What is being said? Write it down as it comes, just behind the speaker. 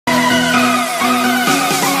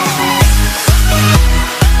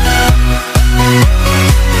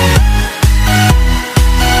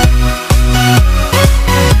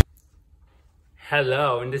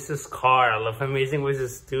Hello, and this is Karl of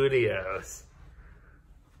AmazingWizardStudios.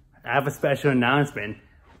 I have a special announcement.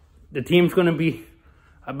 The team's gonna be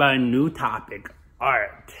about a new topic,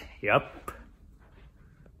 art. Yup.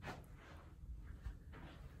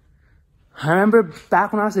 I remember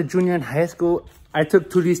back when I was a junior in high school, I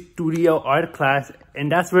took 2D studio art class,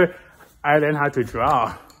 and that's where I learned how to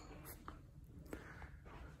draw.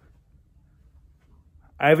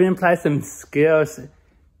 I even applied some skills.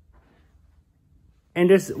 And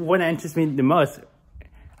there's one that interests me the most.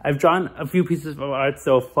 I've drawn a few pieces of art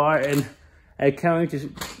so far, and I can't wait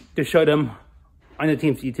to show them on the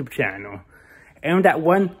team's YouTube channel. And that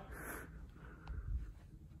one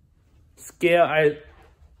skill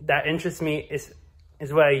that interests me is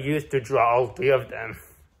what I use to draw all three of them.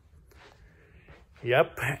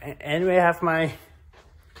 Yep. Anyway, I have my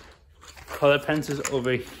color pencils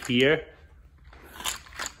over here.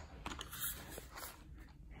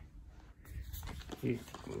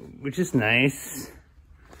 Which is nice.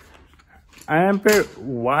 I remember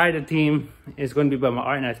why the team is going to be about my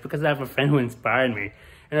art now. It's because I have a friend who inspired me.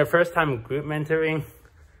 And her first time group mentoring,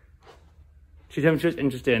 she told me she was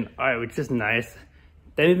interested in art, which is nice.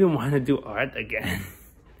 That made me want to do art again.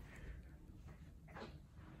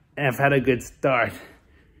 And I've had a good start.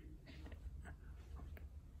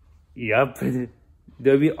 Yup,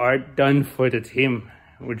 there'll be art done for the team,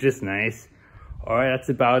 which is nice. Alright, that's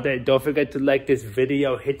about it. Don't forget to like this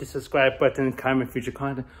video, hit the subscribe button, and comment future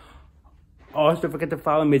content. Also, don't forget to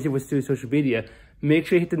follow AmazingWizardStudios social media. Make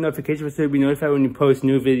sure you hit the notification bell so you'll be notified when you post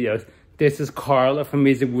new videos. This is Karl of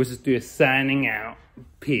AmazingWizardStudios signing out.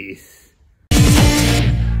 Peace.